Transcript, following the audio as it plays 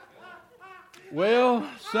Well,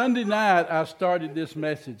 Sunday night I started this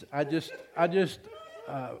message. I just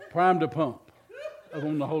primed a pump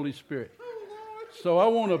on the Holy Spirit. So I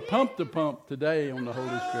want to pump the pump today on the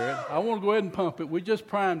Holy Spirit. I want to go ahead and pump it. We just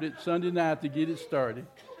primed it Sunday night to get it started.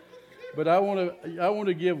 But I want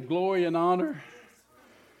to give glory and honor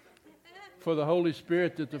for the Holy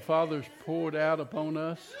Spirit that the Father's poured out upon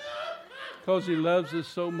us because He loves us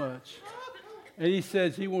so much. And He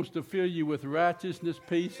says He wants to fill you with righteousness,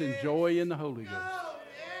 peace, and joy in the Holy Ghost.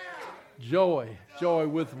 Joy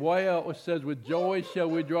with well. It says, with joy shall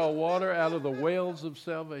we draw water out of the wells of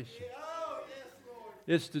salvation.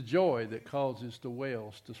 It's the joy that causes the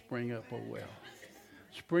wells to spring up, O well.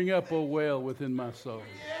 Spring up, O well, within my soul.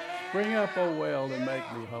 Spring up, O well, and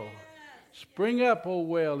make me whole. Spring up, O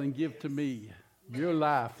well, and give to me your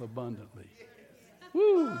life abundantly.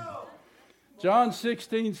 Woo! John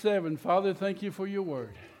 16:7. Father, thank you for your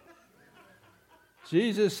word.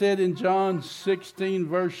 Jesus said in John 16,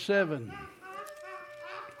 verse 7.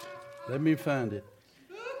 Let me find it.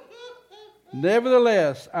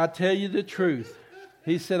 Nevertheless, I tell you the truth.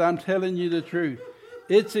 He said, I'm telling you the truth.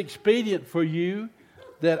 It's expedient for you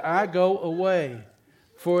that I go away.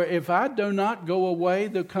 For if I do not go away,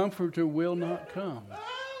 the Comforter will not come.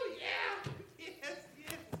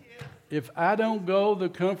 If I don't go, the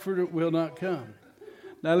Comforter will not come.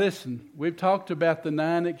 Now listen, we've talked about the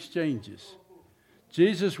 9 exchanges.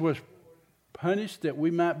 Jesus was punished that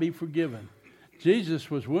we might be forgiven. Jesus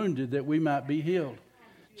was wounded that we might be healed.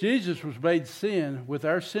 Jesus was made sin with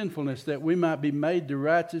our sinfulness that we might be made the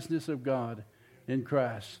righteousness of God in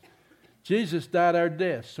Christ. Jesus died our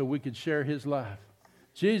death so we could share His life.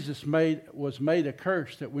 Jesus was made a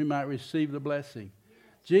curse that we might receive the blessing.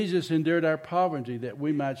 Jesus endured our poverty that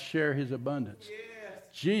we might share His abundance. Yes.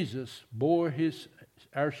 Jesus bore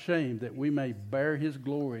our shame that we may bear His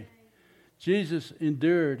glory. Jesus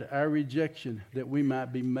endured our rejection that we might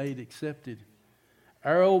be made accepted.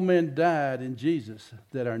 Our old men died in Jesus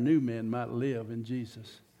that our new men might live in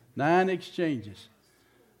Jesus. 9 exchanges.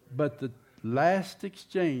 But the last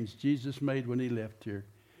exchange Jesus made when He left here,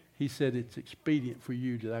 He said, it's expedient for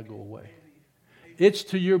you that I go away. It's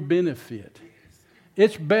to your benefit.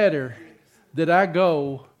 It's better that I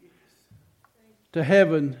go to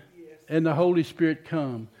heaven and the Holy Spirit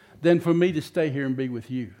come than for me to stay here and be with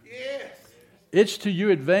you. It's to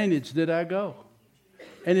your advantage that I go.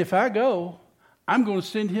 And if I go, I'm going to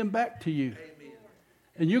send Him back to you.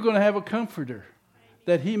 And you're going to have a comforter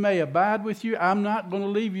that He may abide with you. I'm not going to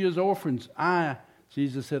leave you as orphans.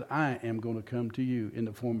 Jesus said, I am going to come to you in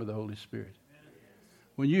the form of the Holy Spirit.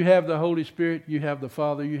 When you have the Holy Spirit, you have the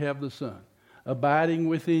Father, you have the Son abiding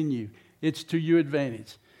within you. It's to your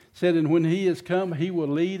advantage. It said, and when He is come, He will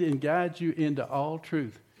lead and guide you into all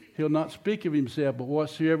truth. He'll not speak of Himself, but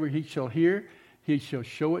whatsoever He shall hear, He shall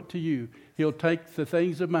show it to you. He'll take the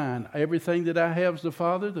things of mine. Everything that I have is the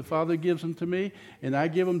Father gives them to me, and I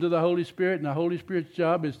give them to the Holy Spirit, and the Holy Spirit's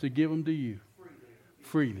job is to give them to you.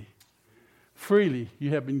 Freely. Freely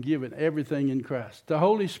you have been given everything in Christ. The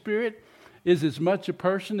Holy Spirit is as much a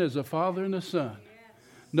person as the Father and the Son.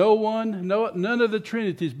 None of the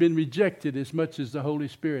Trinity has been rejected as much as the Holy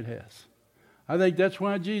Spirit has. I think that's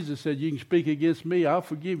why Jesus said, you can speak against me, I'll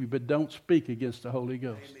forgive you, but don't speak against the Holy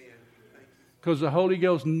Ghost. Because the Holy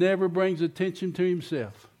Ghost never brings attention to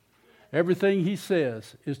Himself. Everything He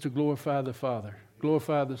says is to glorify the Father,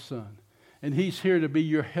 glorify the Son. And He's here to be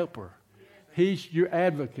your helper. He's your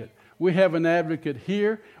advocate. We have an advocate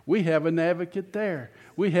here. We have an advocate there.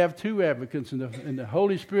 We have 2 advocates. And the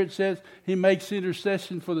Holy Spirit says He makes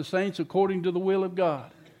intercession for the saints according to the will of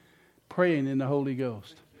God. Praying in the Holy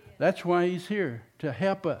Ghost. That's why He's here, to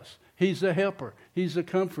help us. He's a helper. He's a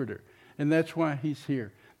comforter. And that's why He's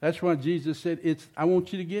here. That's why Jesus said, I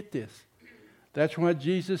want you to get this. That's why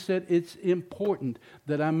Jesus said, it's important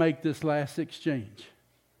that I make this last exchange.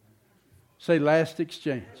 Say, last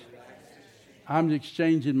exchange. I'm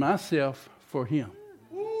exchanging myself for Him.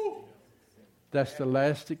 That's the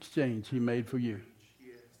last exchange He made for you.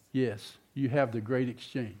 Yes, you have the great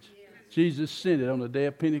exchange. Jesus sent it on the day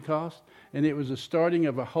of Pentecost, and it was the starting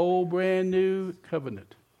of a whole brand new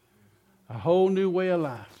covenant. A whole new way of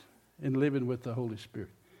life in living with the Holy Spirit.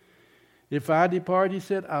 If I depart, He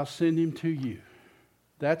said, I'll send Him to you.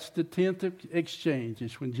 That's the 10th exchange.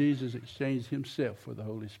 It's when Jesus exchanged Himself for the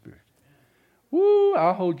Holy Spirit. Woo!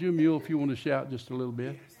 I'll hold you a mule if you want to shout just a little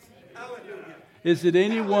bit. Is it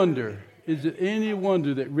any wonder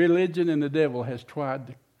that religion and the devil has tried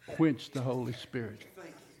to quench the Holy Spirit?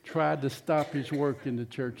 Tried to stop His work in the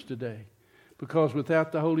church today. Because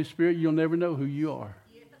without the Holy Spirit, you'll never know who you are.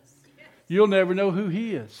 You'll never know who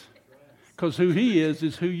He is. Because who He is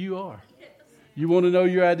who you are. You want to know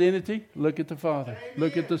your identity? Look at the Father.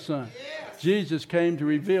 Look at the Son. Jesus came to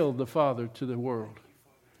reveal the Father to the world.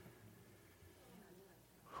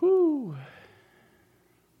 Whew.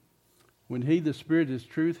 When He, the Spirit, is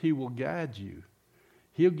truth, He will guide you.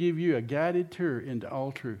 He'll give you a guided tour into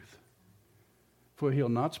all truth. For He'll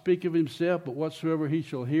not speak of Himself, but whatsoever He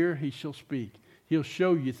shall hear, He shall speak. He'll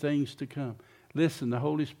show you things to come. Listen, the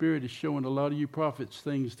Holy Spirit is showing a lot of you prophets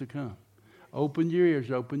things to come. Open your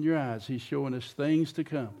ears, open your eyes. He's showing us things to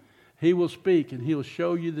come. He will speak and He'll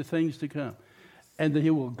show you the things to come. And that He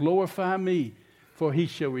will glorify me, for He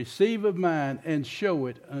shall receive of mine and show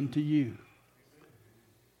it unto you.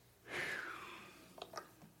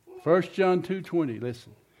 1 John 2:20,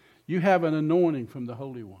 listen. You have an anointing from the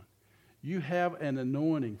Holy One. You have an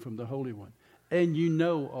anointing from the Holy One. And you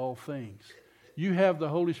know all things. You have the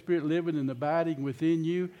Holy Spirit living and abiding within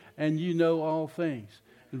you, and you know all things.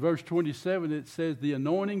 In verse 27, it says, the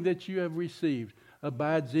anointing that you have received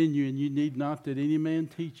abides in you, and you need not that any man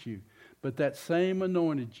teach you. But that same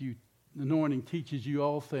anointing teaches you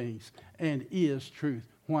all things and is truth.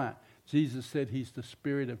 Why? Jesus said He's the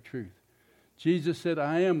Spirit of truth. Jesus said,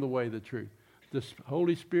 I am the way, the truth. The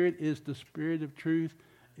Holy Spirit is the Spirit of truth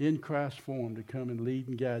in Christ's form to come and lead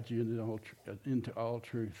and guide you into all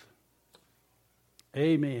truth.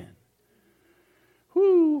 Amen.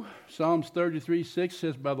 Whew. Psalms 33:6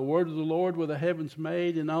 says, by the word of the Lord were the heavens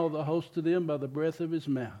made, and all the host of them by the breath of His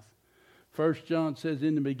mouth. 1 John says,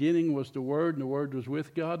 in the beginning was the Word, and the Word was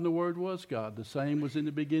with God, and the Word was God. The same was in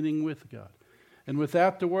the beginning with God. And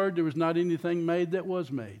without the Word there was not anything made that was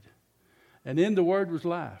made. And in the Word was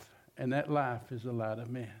life, and that life is the light of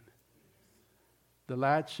man. The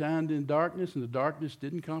light shined in darkness, and the darkness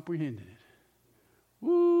didn't comprehend it.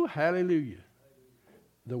 Woo, hallelujah.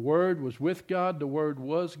 The Word was with God, the Word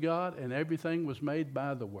was God, and everything was made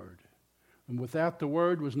by the Word. And without the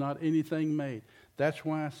Word was not anything made. That's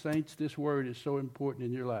why, saints, this Word is so important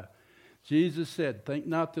in your life. Jesus said, think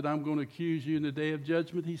not that I'm going to accuse you in the day of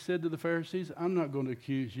judgment. He said to the Pharisees, I'm not going to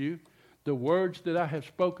accuse you. The words that I have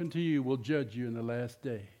spoken to you will judge you in the last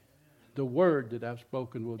day. The word that I've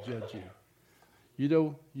spoken will judge you. You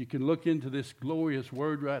know, you can look into this glorious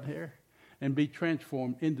word right here and be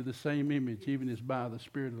transformed into the same image, even as by the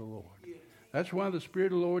Spirit of the Lord. That's why the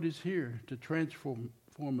Spirit of the Lord is here, to transform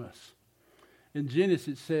us. In Genesis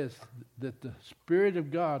it says that the Spirit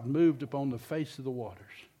of God moved upon the face of the waters.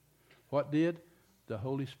 What did? The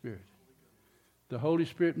Holy Spirit. The Holy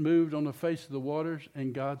Spirit moved on the face of the waters,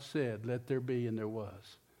 and God said, let there be, and there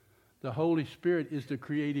was. The Holy Spirit is the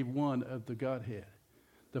creative one of the Godhead.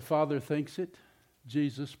 The Father thinks it.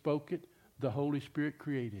 Jesus spoke it. The Holy Spirit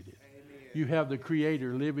created it. Amen. You have the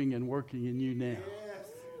Creator living and working in you now. Yes.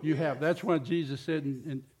 You have. That's why Jesus said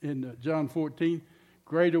in John 14,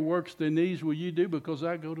 greater works than these will you do, because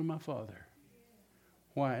I go to my Father.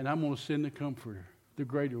 Why? And I'm going to send the Comforter, the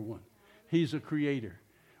greater one. He's a creator.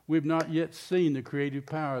 We've not yet seen the creative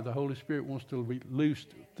power the Holy Spirit wants to be loosed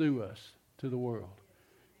through us to the world.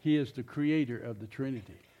 He is the creator of the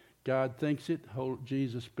Trinity. God thinks it,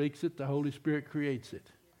 Jesus speaks it, the Holy Spirit creates it.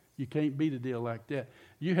 You can't beat a deal like that.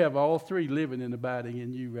 You have all three living and abiding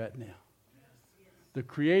in you right now. The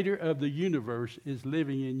creator of the universe is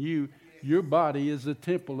living in you. Your body is the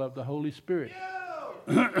temple of the Holy Spirit.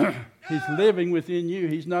 He's living within you.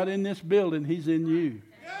 He's not in this building. He's in you.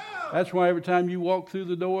 That's why every time you walk through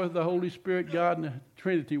the door, the Holy Spirit, God, and the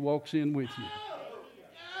Trinity walks in with you.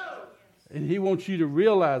 And He wants you to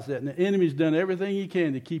realize that. And the enemy's done everything he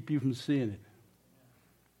can to keep you from seeing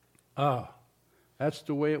it. That's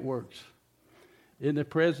the way it works. In the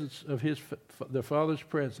presence of the Father's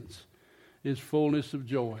presence is fullness of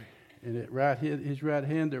joy. And at His right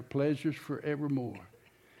hand there are pleasures forevermore.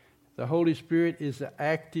 The Holy Spirit is the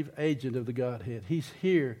active agent of the Godhead. He's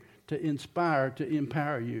here to inspire, to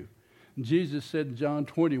empower you. And Jesus said in John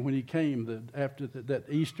 20, when He came after that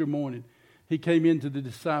Easter morning, He came into the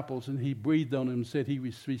disciples and He breathed on them and said He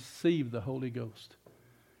received the Holy Ghost.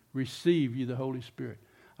 Receive you the Holy Spirit.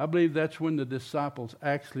 I believe that's when the disciples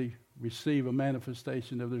actually receive a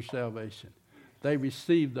manifestation of their salvation. They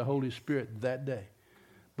received the Holy Spirit that day.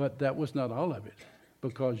 But that was not all of it,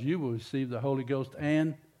 because you will receive the Holy Ghost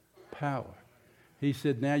and power. He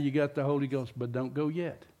said, now you got the Holy Ghost, but don't go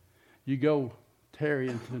yet. You go tarry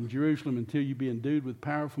in Jerusalem until you be endued with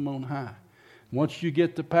power from on high. Once you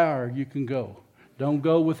get the power, you can go. Don't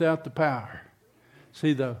go without the power.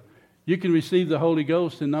 See, you can receive the Holy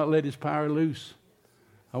Ghost and not let His power loose.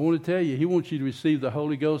 I want to tell you, He wants you to receive the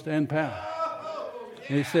Holy Ghost and power.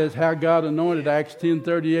 And it says how God anointed, Acts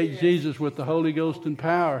 10:38, Jesus with the Holy Ghost and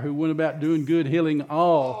power, who went about doing good, healing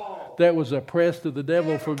all that was oppressed of the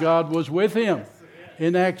devil, for God was with Him.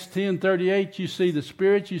 In Acts 10:38, you see the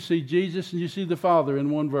Spirit, you see Jesus, and you see the Father in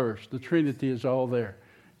one verse. The Trinity is all there.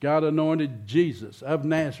 God anointed Jesus of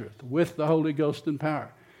Nazareth with the Holy Ghost and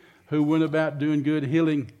power, who went about doing good,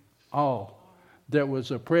 healing all that was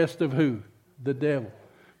oppressed of who? The devil.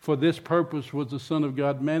 For this purpose was the Son of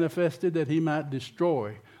God manifested, that he might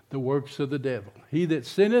destroy the works of the devil. He that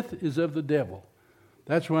sinneth is of the devil.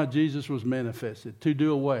 That's why Jesus was manifested, to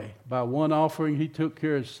do away. By one offering he took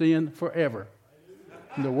care of sin forever,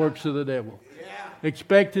 and the works of the devil.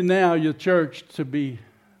 Expecting now your church to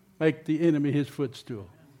make the enemy his footstool.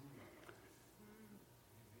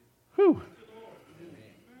 Whew.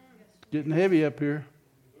 Getting heavy up here.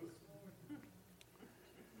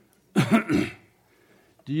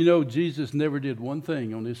 Do you know Jesus never did one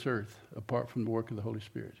thing on this earth apart from the work of the Holy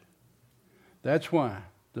Spirit? That's why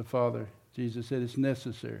the Father, Jesus said it's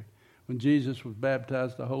necessary. When Jesus was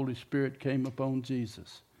baptized, the Holy Spirit came upon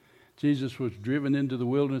Jesus. Jesus was driven into the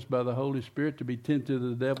wilderness by the Holy Spirit to be tempted of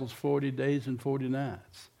the devils 40 days and 40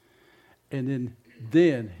 nights. And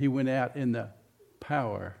then he went out in the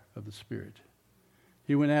power of the Spirit.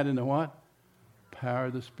 He went out in the what? Power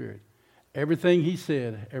of the Spirit. Everything he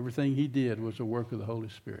said, everything he did was a work of the Holy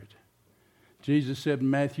Spirit. Jesus said in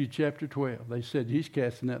Matthew chapter 12, they said, he's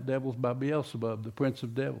casting out devils by Beelzebub, the prince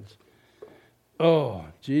of devils. Oh,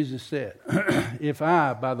 Jesus said, if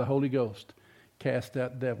I, by the Holy Ghost, cast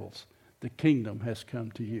out devils, the kingdom has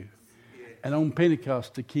come to you. And on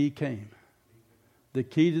Pentecost, the key came. The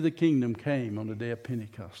key to the kingdom came on the day of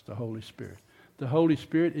Pentecost, the Holy Spirit. The Holy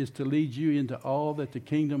Spirit is to lead you into all that the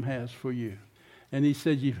kingdom has for you. And he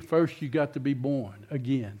said, first you got to be born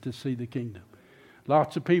again to see the kingdom.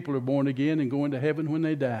 Lots of people are born again and going to heaven when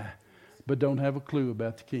they die, but don't have a clue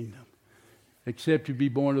about the kingdom. Except you be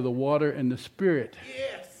born of the water and the Spirit,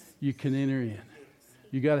 you can enter in.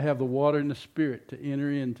 You got to have the water and the Spirit to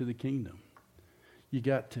enter into the kingdom. You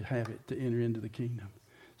got to have it to enter into the kingdom.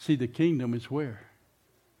 See, the kingdom is where?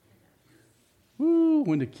 Woo,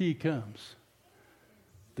 when the key comes,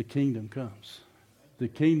 the kingdom comes. The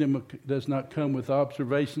kingdom does not come with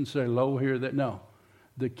observation, say, lo, here, that. No.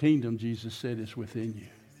 The kingdom, Jesus said, is within you.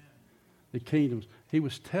 The kingdoms. He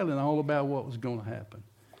was telling all about what was going to happen.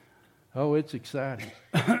 Oh, it's exciting.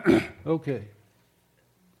 Okay.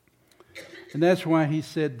 And that's why he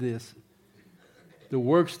said this. The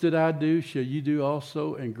works that I do shall you do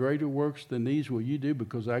also, and greater works than these will you do,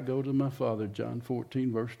 because I go to my Father. John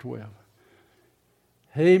 14, verse 12.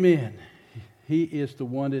 Amen. He is the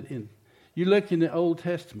one that you look in the Old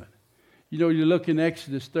Testament. You know, you look in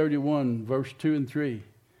Exodus 31, verse 2 and 3.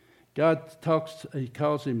 God he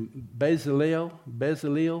calls him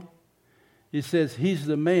Bezalel. He says, he's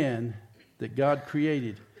the man that God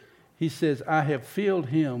created. He says, I have filled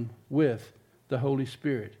him with the Holy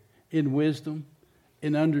Spirit in wisdom,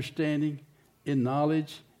 in understanding, in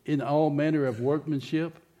knowledge, in all manner of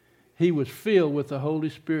workmanship. He was filled with the Holy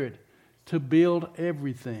Spirit to build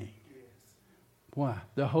everything. Why?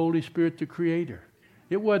 The Holy Spirit, the Creator.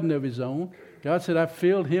 It wasn't of his own. God said, I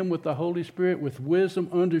filled him with the Holy Spirit, with wisdom,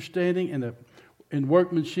 understanding, and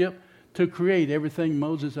workmanship to create everything,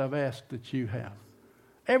 Moses, I've asked that you have.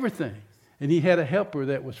 Everything. And he had a helper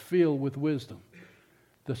that was filled with wisdom.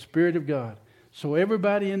 The Spirit of God. So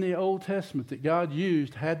everybody in the Old Testament that God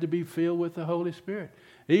used had to be filled with the Holy Spirit.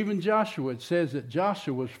 Even Joshua, it says that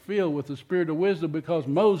Joshua was filled with the Spirit of wisdom because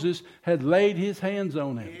Moses had laid his hands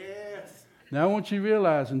on him. Now, I want you to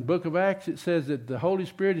realize in the book of Acts, it says that the Holy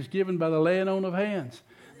Spirit is given by the laying on of hands.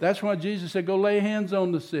 That's why Jesus said, go lay hands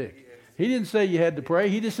on the sick. He didn't say you had to pray.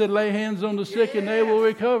 He just said, lay hands on the sick and they will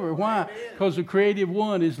recover. Why? Because the creative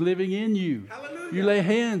one is living in you. Hallelujah. You lay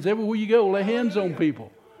hands everywhere you go. Lay hands on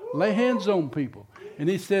people. Lay hands on people. And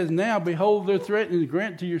he says, now, behold, they're threatening to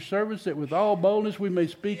grant to your servants that with all boldness we may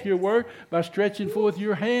speak your word by stretching forth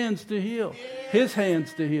your hands to heal. His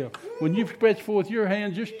hands to heal. When you stretch forth your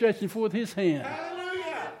hands, you're stretching forth his hand.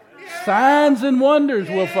 Signs and wonders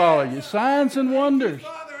will follow you. Signs and wonders.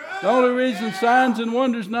 The only reason signs and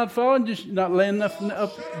wonders not following, just not laying nothing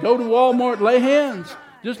up. Go to Walmart, lay hands.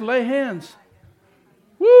 Just lay hands.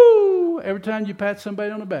 Woo! Every time you pat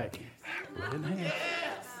somebody on the back, laying hands.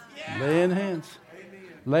 Laying hands.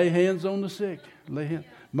 Lay hands on the sick. Lay hands.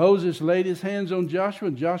 Moses laid his hands on Joshua,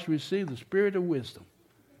 and Joshua received the spirit of wisdom.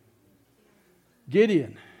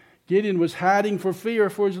 Gideon was hiding for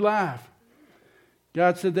fear for his life.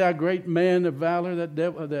 God said, thou great man of valor,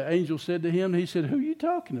 the angel said to him, he said, who are you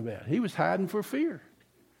talking about? He was hiding for fear.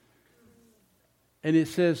 And it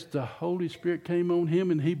says the Holy Spirit came on him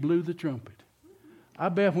and he blew the trumpet. I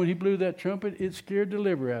bet when he blew that trumpet, it scared the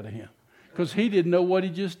liver out of him because he didn't know what he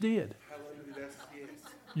just did.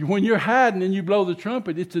 When you're hiding and you blow the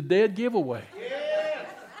trumpet, it's a dead giveaway.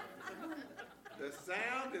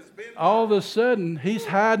 all of a sudden, he's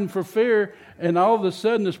hiding for fear, and all of a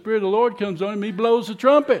sudden, the Spirit of the Lord comes on him. He blows the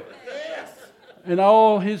trumpet. And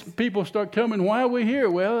all his people start coming. Why are we here?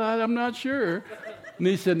 Well, I'm not sure. And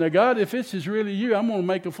he said, now, God, if this is really you, I'm going to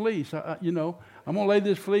make a fleece. I'm going to lay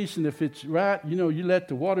this fleece, and if it's right, you let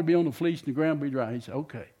the water be on the fleece and the ground be dry. He said,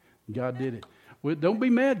 okay. God did it. Well, don't be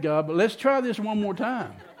mad, God, but let's try this one more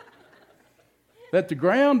time. Let the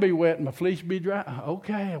ground be wet and my fleece be dry.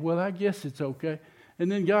 Okay, well, I guess it's okay. And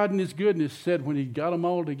then God in his goodness said, when he got them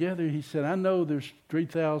all together, he said, I know there's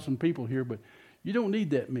 3,000 people here, but you don't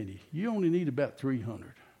need that many. You only need about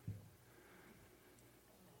 300.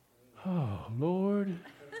 Oh, Lord.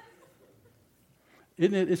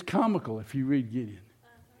 Isn't it? It's comical if you read Gideon.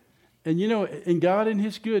 And, and God in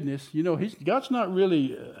his goodness, God's not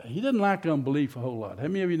really, he doesn't like unbelief a whole lot. How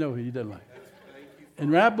many of you know he doesn't like it?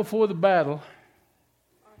 And right before the battle,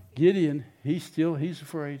 Gideon, he's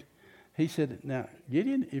afraid. He said, now,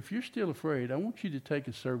 Gideon, if you're still afraid, I want you to take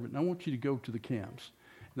a servant, and I want you to go to the camps.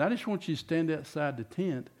 And I just want you to stand outside the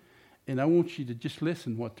tent, and I want you to just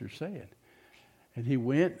listen what they're saying. And he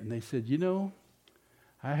went, and they said,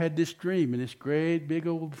 I had this dream, and this great big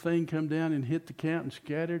old thing come down and hit the camp and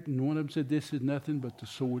scattered, and one of them said, this is nothing but the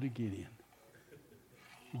sword of Gideon.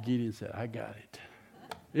 Gideon said, I got it.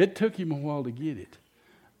 It took him a while to get it,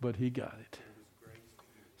 but he got it.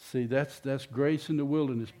 See, that's grace in the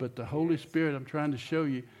wilderness, but the Holy Spirit, I'm trying to show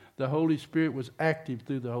you, the Holy Spirit was active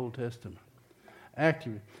through the Old Testament.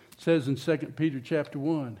 Active. It says in 2 Peter chapter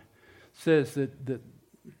 1, says that the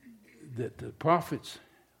prophets,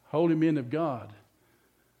 holy men of God,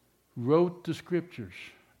 wrote the scriptures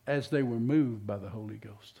as they were moved by the Holy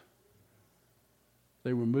Ghost.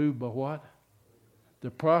 They were moved by what? The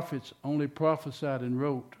prophets only prophesied and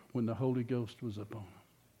wrote when the Holy Ghost was upon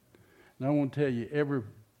them. And I want to tell you,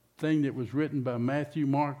 everything that was written by Matthew,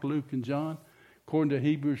 Mark, Luke, and John, according to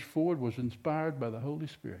Hebrews 4, was inspired by the Holy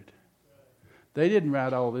Spirit. They didn't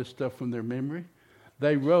write all this stuff from their memory.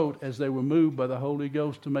 They wrote as they were moved by the Holy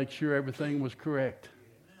Ghost to make sure everything was correct.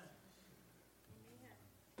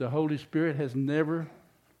 The Holy Spirit has never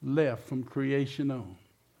left from creation on.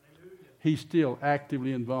 He's still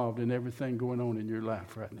actively involved in everything going on in your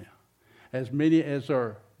life right now. As many as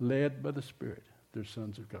are led by the Spirit, they're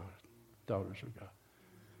sons of God, daughters of God.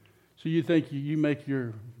 So you think you make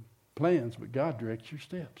your plans, but God directs your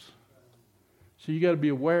steps. So you got to be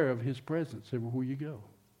aware of his presence everywhere you go.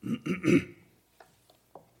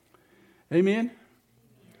 Amen?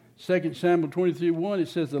 2 Samuel 23:1, it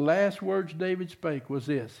says, the last words David spake was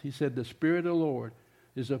this. He said, the Spirit of the Lord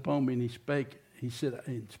is upon me, and he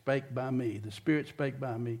spake by me. The Spirit spake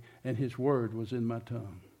by me, and his word was in my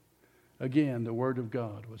tongue. Again, the word of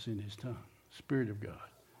God was in his tongue. Spirit of God.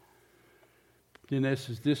 In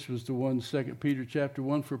essence, this was the one, 2 Peter chapter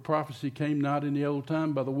 1, for prophecy came not in the old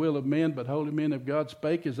time by the will of men, but holy men of God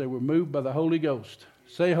spake as they were moved by the Holy Ghost.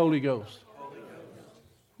 Say Holy Ghost.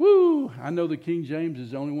 Woo! I know the King James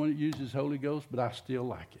is the only one that uses Holy Ghost, but I still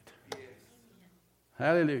like it. Yes.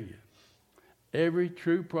 Hallelujah. Every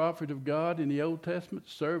true prophet of God in the Old Testament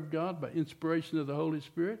served God by inspiration of the Holy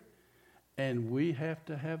Spirit, and we have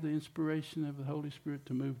to have the inspiration of the Holy Spirit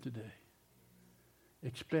to move today.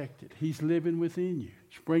 Expect it. He's living within you.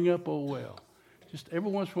 Spring up, O well. Just every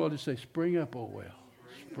once in a while, just say, spring up, O well.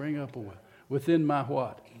 Spring up, O well. Within my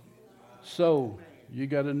what? Soul. You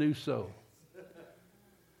got a new soul.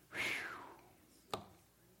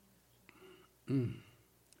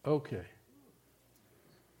 Okay.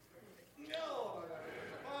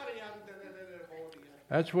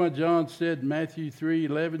 That's why John said, Matthew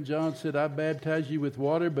 3:11, John said, I baptize you with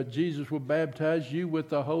water, but Jesus will baptize you with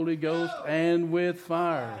the Holy Ghost and with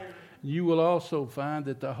fire. You will also find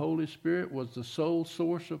that the Holy Spirit was the sole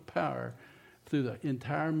source of power through the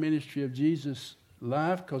entire ministry of Jesus'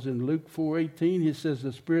 life, because in Luke 4:18, he says,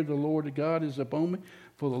 the Spirit of the Lord God is upon me,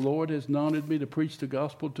 for the Lord has anointed me to preach the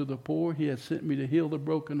gospel to the poor. He has sent me to heal the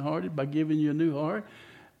brokenhearted by giving you a new heart,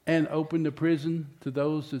 and open the prison to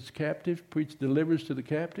those that's captive, preach deliverance to the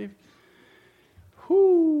captive.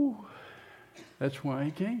 Whoo! That's why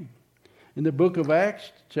he came. In the book of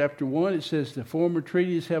Acts, chapter 1, it says, the former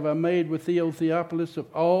treaties have I made with thee, O Theophilus,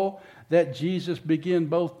 of all that Jesus began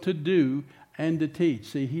both to do and to teach.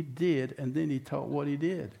 See, he did, and then he taught what he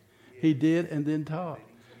did. He did and then taught.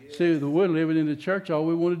 See, we're living in the church, all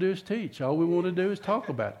we want to do is teach. All we want to do is talk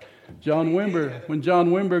about it. When John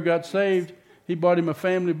Wimber got saved, he bought him a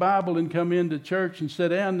family Bible and come into church and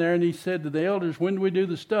sat down there, and he said to the elders, when do we do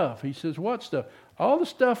the stuff? He says, what stuff? All the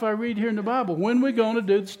stuff I read here in the Bible. When are we going to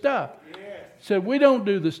do the stuff? He said, we don't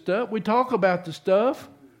do the stuff. We talk about the stuff,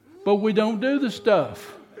 but we don't do the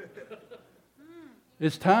stuff.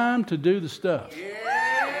 It's time to do the stuff.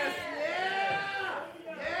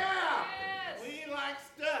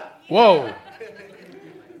 Whoa.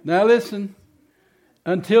 Now listen.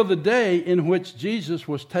 Until the day in which Jesus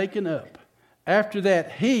was taken up. After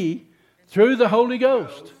that, he, through the Holy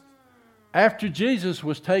Ghost, after Jesus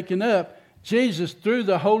was taken up, Jesus, through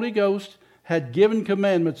the Holy Ghost, had given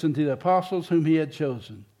commandments unto the apostles whom he had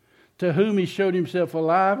chosen, to whom he showed himself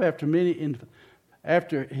alive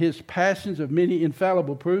after his passions of many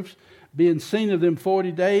infallible proofs, being seen of them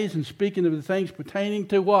 40 days, and speaking of the things pertaining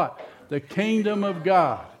to what? The kingdom of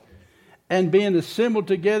God. And being assembled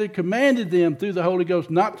together, commanded them through the Holy Ghost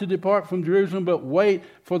not to depart from Jerusalem, but wait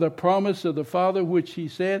for the promise of the Father, which he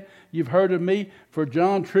said, you've heard of me, for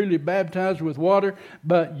John truly baptized with water,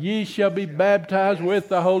 but ye shall be baptized with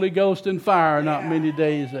the Holy Ghost and fire not many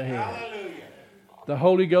days ahead. Hallelujah. The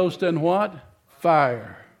Holy Ghost and what?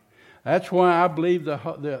 Fire. That's why I believe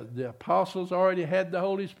the apostles already had the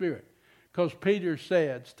Holy Spirit. Because Peter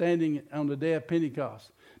said, standing on the day of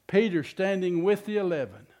Pentecost, Peter standing with the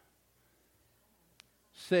 11,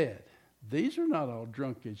 said, these are not all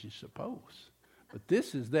drunk as you suppose, but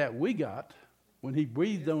this is that we got when he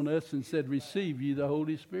breathed on us and said, receive ye the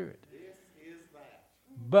Holy Spirit. This is that.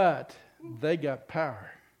 But they got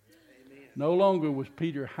power. Amen. No longer was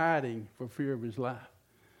Peter hiding for fear of his life.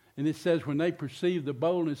 And it says when they perceived the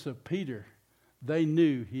boldness of Peter, they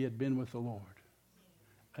knew he had been with the Lord.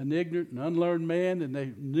 An ignorant and unlearned man, and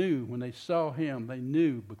they knew when they saw him, they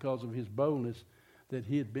knew because of his boldness that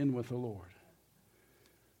he had been with the Lord.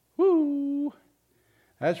 Woo!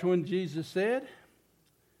 That's when Jesus said,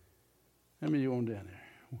 let me go on down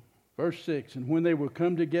there. Verse 6, and when they were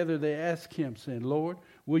come together, they asked him, saying, Lord,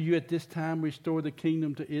 will you at this time restore the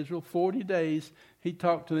kingdom to Israel? 40 days he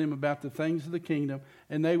talked to them about the things of the kingdom,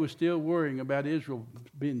 and they were still worrying about Israel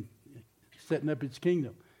setting up its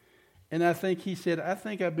kingdom. And I think he said, I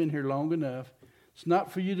think I've been here long enough. It's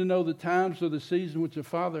not for you to know the times or the season which the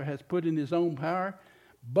Father has put in his own power,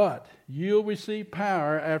 but you'll receive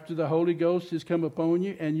power after the Holy Ghost has come upon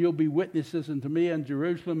you, and you'll be witnesses unto me in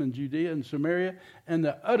Jerusalem and Judea and Samaria and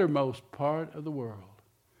the uttermost part of the world.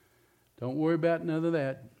 Don't worry about none of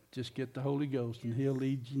that. Just get the Holy Ghost, and he'll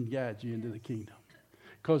lead you and guide you into the kingdom.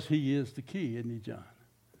 Because he is the key, isn't he, John?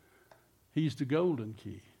 He's the golden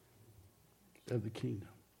key of the kingdom.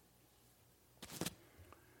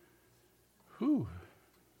 Whew.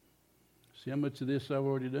 See how much of this I've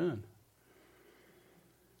already done.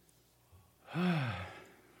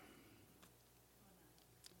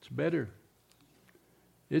 It's better.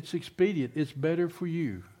 It's expedient. It's better for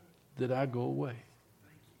you that I go away.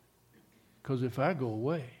 Because if I go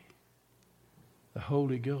away, the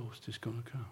Holy Ghost is going to come.